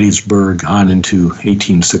Battle of Gettysburg on into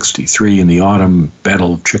 1863 in the autumn,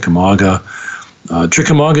 Battle of Chickamauga.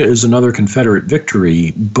 Chickamauga is another Confederate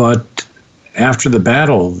victory, but after the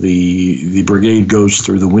battle, the brigade goes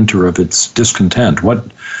through the winter of its discontent. What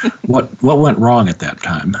went wrong at that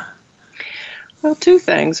time? Well, two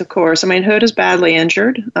things, of course. I mean, Hood is badly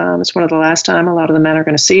injured. It's one of the last time a lot of the men are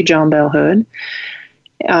going to see John Bell Hood,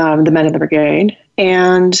 the men in the brigade.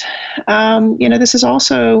 And, this is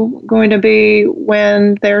also going to be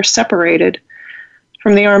when they're separated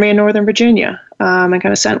from the Army in Northern Virginia and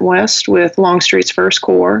kind of sent west with Longstreet's First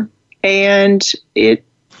Corps. And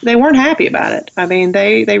they weren't happy about it. I mean,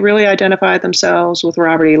 they really identified themselves with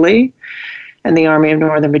Robert E. Lee and the Army of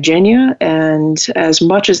Northern Virginia. And as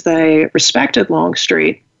much as they respected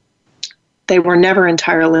Longstreet, they were never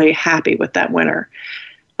entirely happy with that winter.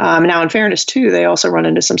 Now, in fairness, too, they also run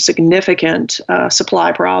into some significant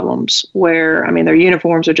supply problems where, I mean, their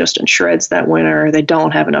uniforms are just in shreds that winter. They don't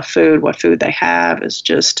have enough food. What food they have is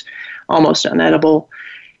just almost unedible.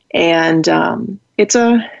 And it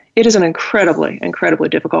is an incredibly, incredibly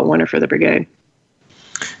difficult winter for the brigade.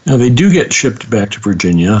 Now, they do get shipped back to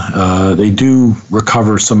Virginia. They do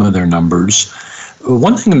recover some of their numbers.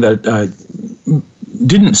 One thing that I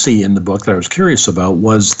didn't see in the book that I was curious about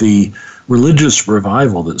was the religious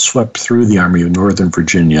revival that swept through the Army of Northern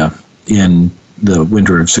Virginia in the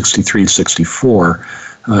winter of 63-64.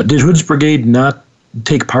 Did Hood's brigade not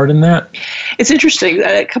take part in that? It's interesting.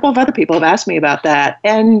 A couple of other people have asked me about that.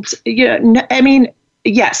 And,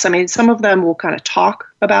 yes, some of them will kind of talk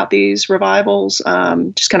about these revivals,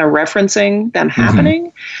 just kind of referencing them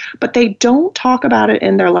happening, but they don't talk about it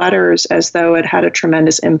in their letters as though it had a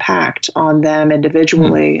tremendous impact on them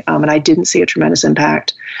individually, and I didn't see a tremendous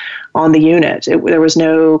impact on the unit. There was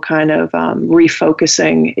no kind of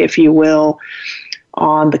refocusing, if you will,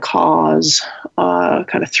 on the cause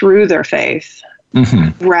kind of through their faith.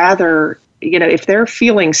 Rather, if they're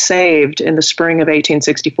feeling saved in the spring of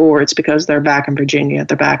 1864, it's because they're back in Virginia.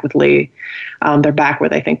 They're back with Lee. They're back where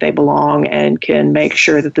they think they belong and can make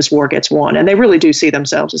sure that this war gets won. And they really do see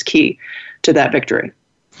themselves as key to that victory.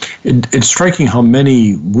 It's striking how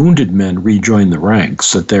many wounded men rejoin the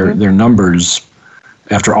ranks, that their numbers,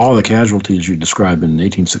 after all the casualties you described in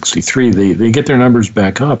 1863, they get their numbers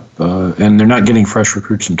back up, and they're not getting fresh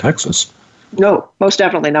recruits from Texas. No, most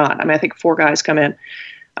definitely not. I mean, I think 4 guys come in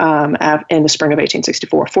the spring of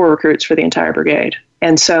 1864, 4 recruits for the entire brigade.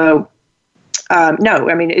 And so, no,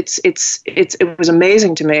 I mean, it was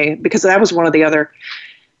amazing to me because that was one of the other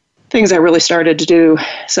things I really started to do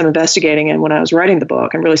some investigating in when I was writing the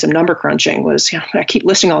book, and really some number crunching was, I keep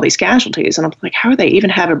listing all these casualties and I'm like, how do they even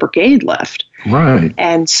have a brigade left? Right.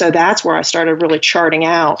 And so that's where I started really charting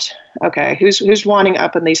out, okay, who's winding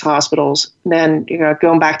up in these hospitals? Then,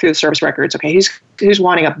 going back through the service records, okay, who's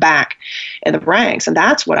winding up back in the ranks? And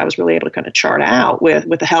that's what I was really able to kind of chart out with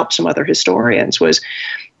the help of some other historians, was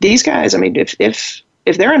these guys, I mean, if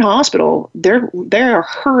they're in hospital, they're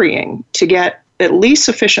hurrying to get at least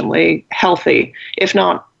sufficiently healthy, if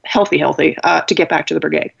not healthy, to get back to the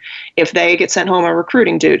brigade. If they get sent home on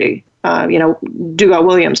recruiting duty, Dugald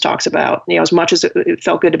Williams talks about, as much as it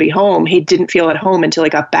felt good to be home, he didn't feel at home until he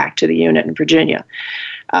got back to the unit in Virginia.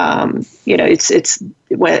 It's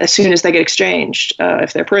as soon as they get exchanged,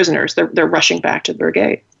 if they're prisoners, they're rushing back to the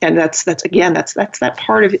brigade. And that's that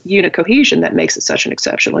part of unit cohesion that makes it such an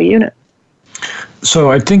exceptional unit.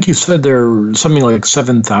 So I think you said there were something like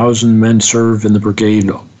 7,000 men serve in the brigade,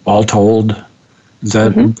 all told. Is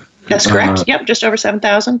that? That's correct. Yep, just over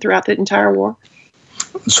 7,000 throughout the entire war.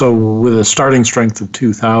 So with a starting strength of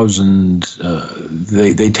 2,000,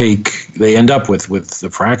 they end up with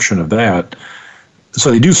a fraction of that.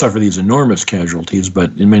 So they do suffer these enormous casualties,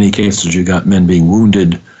 but in many cases you got men being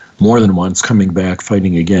wounded more than once, coming back,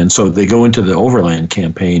 fighting again. So they go into the overland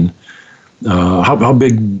campaign. How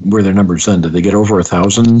big were their numbers then? Did they get over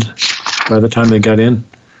 1,000 by the time they got in?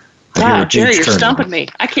 Wow, Jerry, you're stumping me.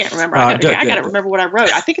 I can't remember. I got to remember what I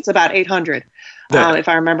wrote. I think it's about 800, if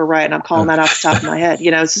I remember right, and I'm calling that off the top of my head.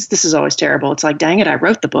 This is always terrible. It's like, dang it, I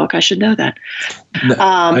wrote the book. I should know that. But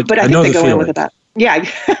I think they go in with about,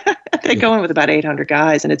 they go in with about 800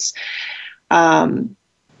 guys, and it's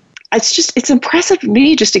impressive to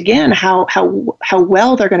me, just again, how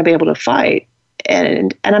well they're going to be able to fight.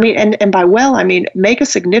 And I mean, and by well, I mean, make a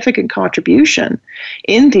significant contribution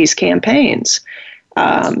in these campaigns,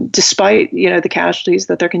 despite, the casualties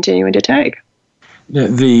that they're continuing to take.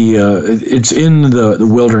 It's in the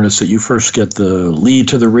wilderness that you first get the Lee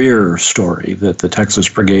to the rear story, that the Texas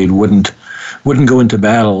Brigade wouldn't go into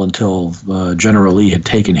battle until General Lee had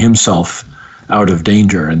taken himself out of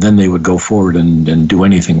danger, and then they would go forward and do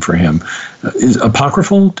anything for him. Is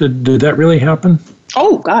apocryphal? Did that really happen?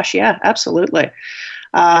 Oh gosh, yeah, absolutely.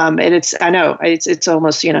 And I know it's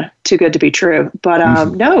almost too good to be true,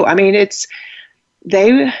 but no, I mean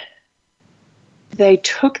they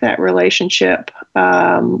took that relationship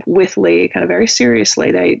with Lee kind of very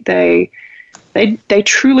seriously. They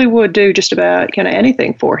truly would do just about kind of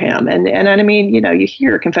anything for him. And I mean, you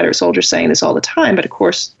hear Confederate soldiers saying this all the time, but of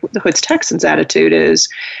course the Hood's Texans' attitude is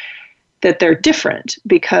that they're different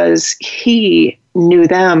because he knew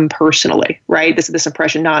them personally, right? This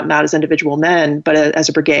impression, not as individual men, but as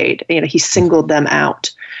a brigade. He singled them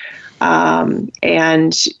out. And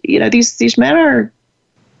these men are,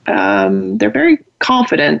 they're very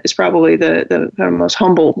confident is probably the most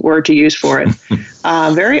humble word to use for it.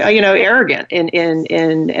 Very, arrogant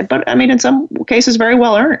but I mean, in some cases, very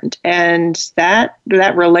well earned. And that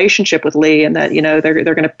relationship with Lee, and that,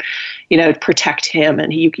 they're going to, protect him,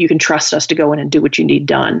 and you can trust us to go in and do what you need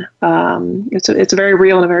done. It's a very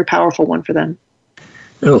real and a very powerful one for them.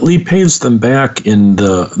 Lee pays them back in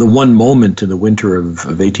the one moment in the winter of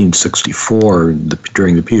 1864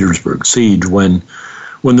 during the Petersburg siege when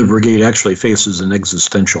the brigade actually faces an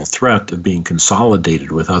existential threat of being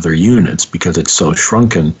consolidated with other units because it's so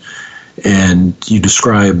shrunken. And you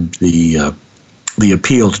describe the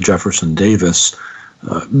appeal to Jefferson Davis.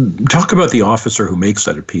 Talk about the officer who makes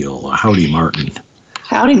that appeal, Howdy Martin.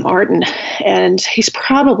 Howdy Martin, and he's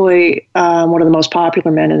probably one of the most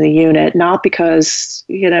popular men in the unit, not because,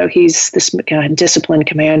 he's this kind of disciplined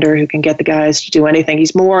commander who can get the guys to do anything.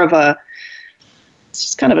 He's more of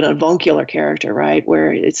it's kind of an avuncular character, right?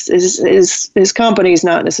 Where his company's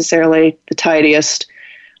not necessarily the tidiest.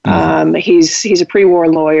 He's a pre-war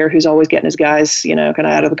lawyer who's always getting his guys, kind of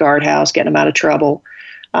out of the guardhouse, getting them out of trouble.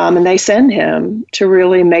 And they send him to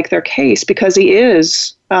really make their case because he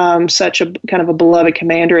is such a kind of a beloved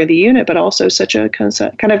commander of the unit, but also such a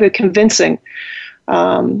kind of a convincing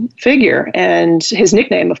figure. And his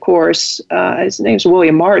nickname, of course, his name's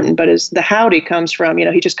William Martin, but the howdy comes from,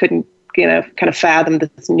 he just couldn't, kind of fathom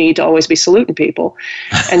the need to always be saluting people.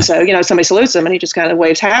 And so, somebody salutes him and he just kind of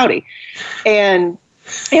waves howdy. And,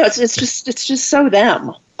 it's just so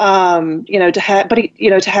them, to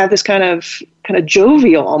have this kind of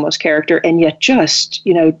jovial almost character, and yet just,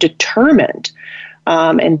 determined,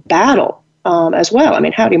 and battle, as well. I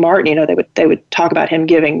mean, Howdy Martin, they would talk about him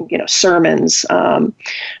giving, sermons,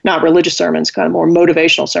 not religious sermons, kind of more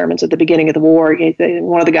motivational sermons at the beginning of the war.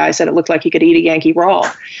 One of the guys said it looked like he could eat a Yankee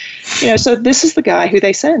Raw. So this is the guy who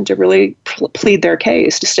they send to really plead their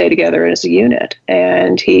case to stay together as a unit.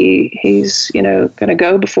 And he's going to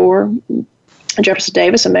go before Jefferson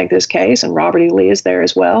Davis and make this case, and Robert E. Lee is there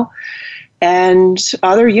as well. And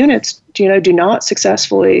other units, do not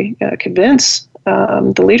successfully convince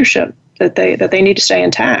the leadership that they need to stay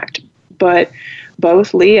intact. But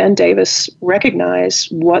both Lee and Davis recognize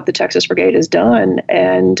what the Texas Brigade has done,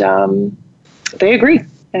 and they agree,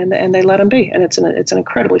 and they let them be. And it's an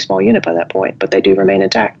incredibly small unit by that point, but they do remain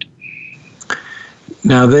intact.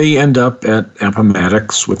 Now they end up at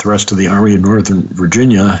Appomattox with the rest of the Army of Northern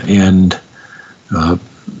Virginia, and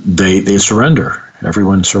they surrender.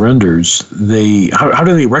 Everyone surrenders. How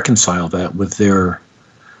do they reconcile that with their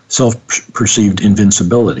self-perceived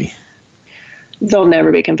invincibility? They'll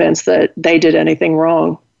never be convinced that they did anything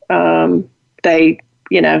wrong. It's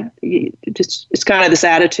kind of this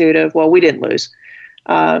attitude of, well, we didn't lose.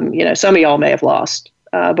 Some of y'all may have lost,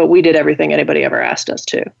 but we did everything anybody ever asked us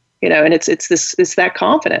to. And it's that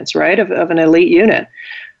confidence, right, of an elite unit.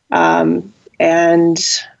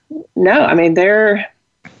 And no, I mean, there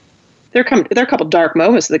are a couple dark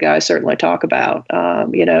moments the guys certainly talk about.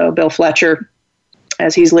 Bill Fletcher,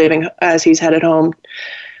 as he's headed home,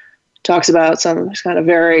 talks about some kind of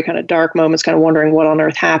very kind of dark moments, kind of wondering what on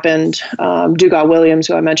earth happened. Dugald Williams,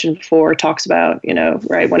 who I mentioned before, talks about,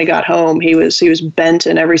 right, when he got home, he was bent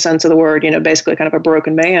in every sense of the word, basically kind of a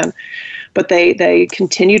broken man. but they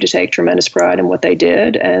continue to take tremendous pride in what they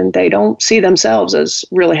did, and they don't see themselves as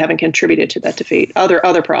really having contributed to that defeat.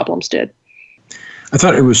 Other problems did. I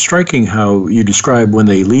thought it was striking how you described when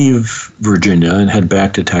they leave Virginia and head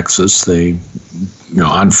back to Texas, they,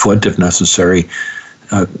 on foot if necessary.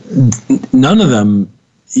 None of them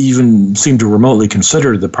even seem to remotely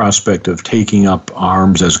consider the prospect of taking up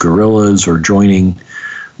arms as guerrillas or joining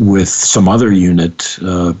with some other unit.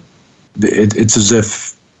 It's as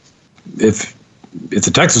if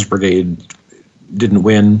the Texas Brigade didn't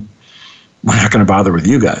win, we're not going to bother with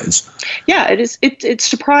you guys. Yeah, it is. It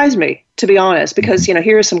surprised me, to be honest, because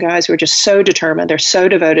here are some guys who are just so determined. They're so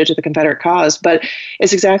devoted to the Confederate cause. But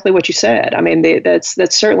it's exactly what you said. I mean, that's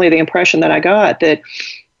certainly the impression that I got. That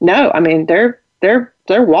no, I mean they're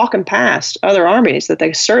walking past other armies that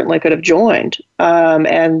they certainly could have joined,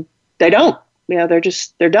 and they don't.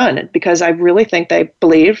 They're done, because I really think they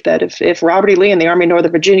believe that if Robert E. Lee and the Army of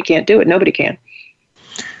Northern Virginia can't do it, nobody can.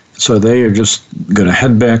 So they are just going to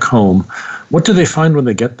head back home. What do they find when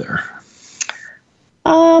they get there?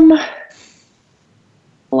 A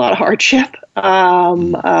lot of hardship.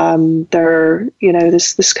 They're,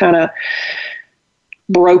 this kind of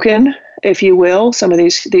broken, if you will, some of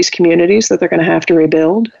these communities that they're going to have to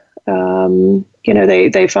rebuild.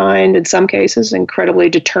 They find in some cases incredibly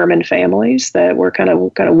determined families that were kind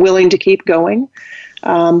of willing to keep going.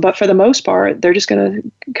 But for the most part, they're just going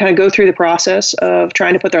to kind of go through the process of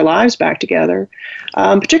trying to put their lives back together,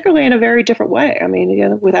 particularly in a very different way. I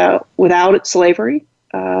mean, without slavery,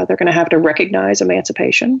 they're going to have to recognize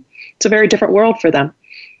emancipation. It's a very different world for them.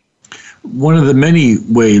 One of the many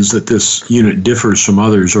ways that this unit differs from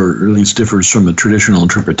others, or at least differs from the traditional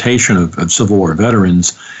interpretation of Civil War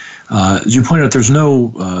veterans, as you point out, there's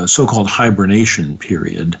no so-called hibernation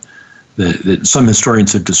period that some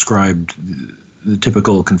historians have described the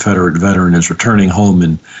typical Confederate veteran as returning home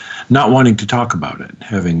and not wanting to talk about it,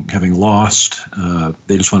 having lost.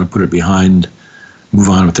 They just want to put it behind, move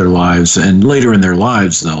on with their lives, and later in their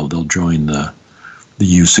lives they'll join the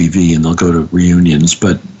UCV and they'll go to reunions.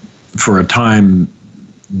 But for a time,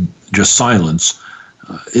 just silence.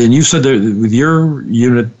 And you said that with your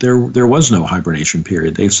unit, there was no hibernation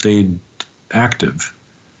period. They stayed active.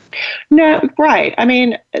 No, right. I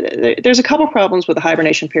mean, there's a couple problems with the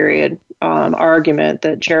hibernation period argument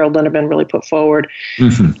that Gerald Linderman really put forward.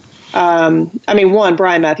 Mm-hmm. I mean, one,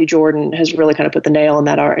 Brian Matthew Jordan has really kind of put the nail in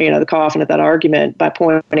that, the coffin of that argument by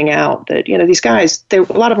pointing out that, these guys, a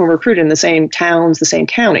lot of them were recruited in the same towns, the same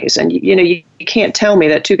counties. And, you can't tell me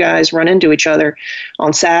that two guys run into each other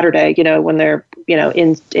on Saturday, when they're,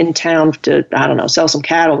 in town to, I don't know, sell some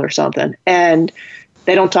cattle or something. And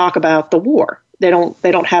they don't talk about the war. They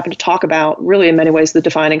don't happen to talk about, really, in many ways, the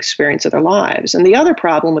defining experience of their lives. And the other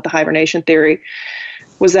problem with the hibernation theory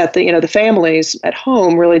was that the families at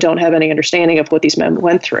home really don't have any understanding of what these men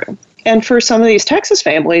went through. And for some of these Texas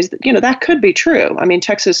families, that could be true. I mean,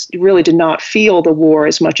 Texas really did not feel the war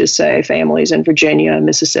as much as, say, families in Virginia and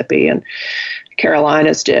Mississippi and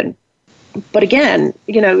Carolinas did. But again,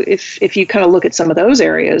 if you kind of look at some of those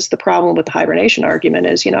areas, the problem with the hibernation argument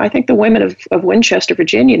is, I think the women of Winchester,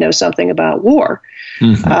 Virginia know something about war.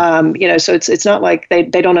 Mm-hmm. So it's not like they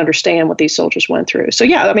don't understand what these soldiers went through. So,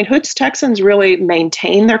 yeah, I mean, Hood's Texans really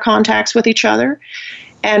maintain their contacts with each other.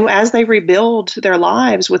 And as they rebuild their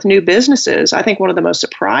lives with new businesses, I think one of the most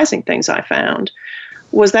surprising things I found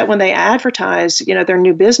was that when they advertise, their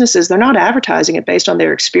new businesses, they're not advertising it based on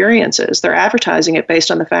their experiences. They're advertising it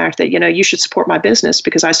based on the fact that, you should support my business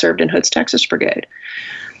because I served in Hood's Texas Brigade.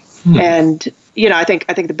 And, I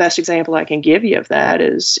think the best example I can give you of that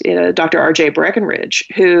is Dr. R.J. Breckenridge,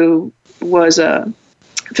 who was a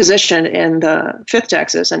physician in the 5th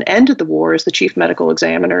Texas and ended the war as the chief medical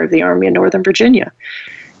examiner of the Army of Northern Virginia.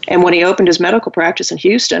 And when he opened his medical practice in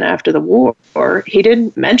Houston after the war, he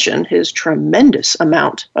didn't mention his tremendous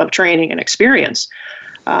amount of training and experience.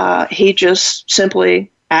 He just simply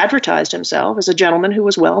advertised himself as a gentleman who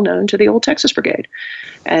was well known to the old Texas Brigade.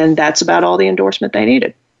 And that's about all the endorsement they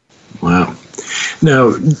needed. Wow.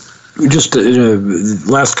 Now, just in the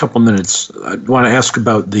last couple minutes, I want to ask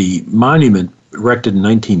about the monument erected in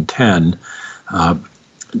 1910.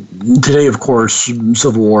 Today, of course,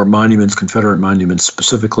 Civil War monuments, Confederate monuments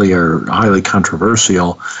specifically, are highly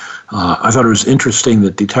controversial. I thought it was interesting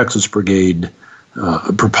that the Texas Brigade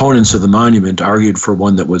proponents of the monument argued for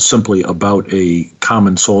one that was simply about a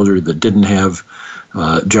common soldier that didn't have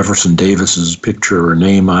Jefferson Davis's picture or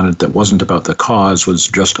name on it, that wasn't about the cause, was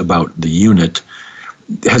just about the unit.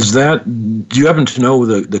 Do you happen to know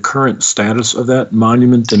the current status of that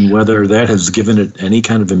monument and whether that has given it any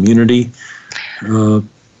kind of immunity?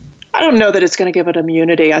 I don't know that it's going to give it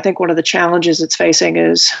immunity. I think one of the challenges it's facing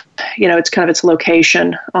is, it's kind of its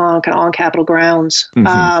location, kind of on Capitol grounds.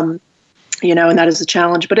 Mm-hmm. And that is the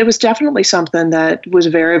challenge. But it was definitely something that was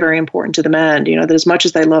very, very important to the men, that as much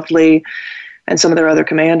as they loved Lee and some of their other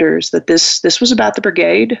commanders, that this was about the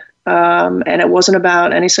brigade, and it wasn't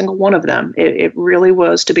about any single one of them. It really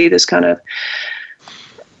was to be this kind of,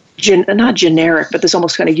 not generic, but this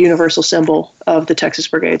almost kind of universal symbol of the Texas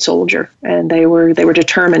Brigade soldier. And they were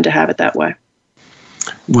determined to have it that way.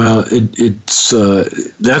 Well, it's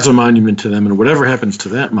that's a monument to them. And whatever happens to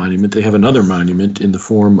that monument, they have another monument in the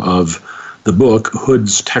form of the book,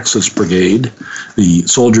 Hood's Texas Brigade, the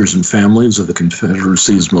soldiers and families of the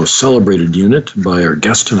Confederacy's most celebrated unit, by our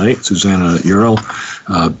guest tonight, Susanna Url.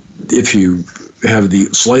 If you have the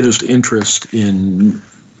slightest interest in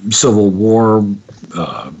Civil War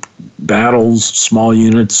battles, small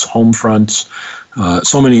units, home fronts,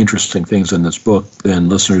 so many interesting things in this book, then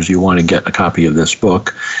listeners, you want to get a copy of this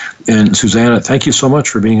book. And Susanna, thank you so much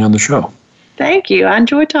for being on the show. Thank you. I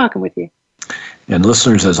enjoyed talking with you. And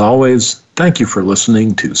listeners, as always, thank you for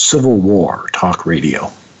listening to Civil War Talk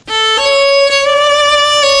Radio.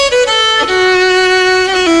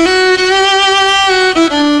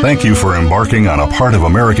 Thank you for embarking on a part of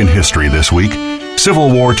American history this week.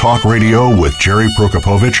 Civil War Talk Radio with Jerry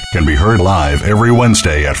Prokopowicz can be heard live every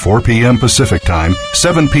Wednesday at 4 p.m. Pacific Time,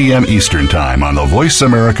 7 p.m. Eastern Time on the Voice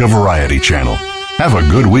America Variety Channel. Have a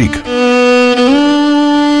good week.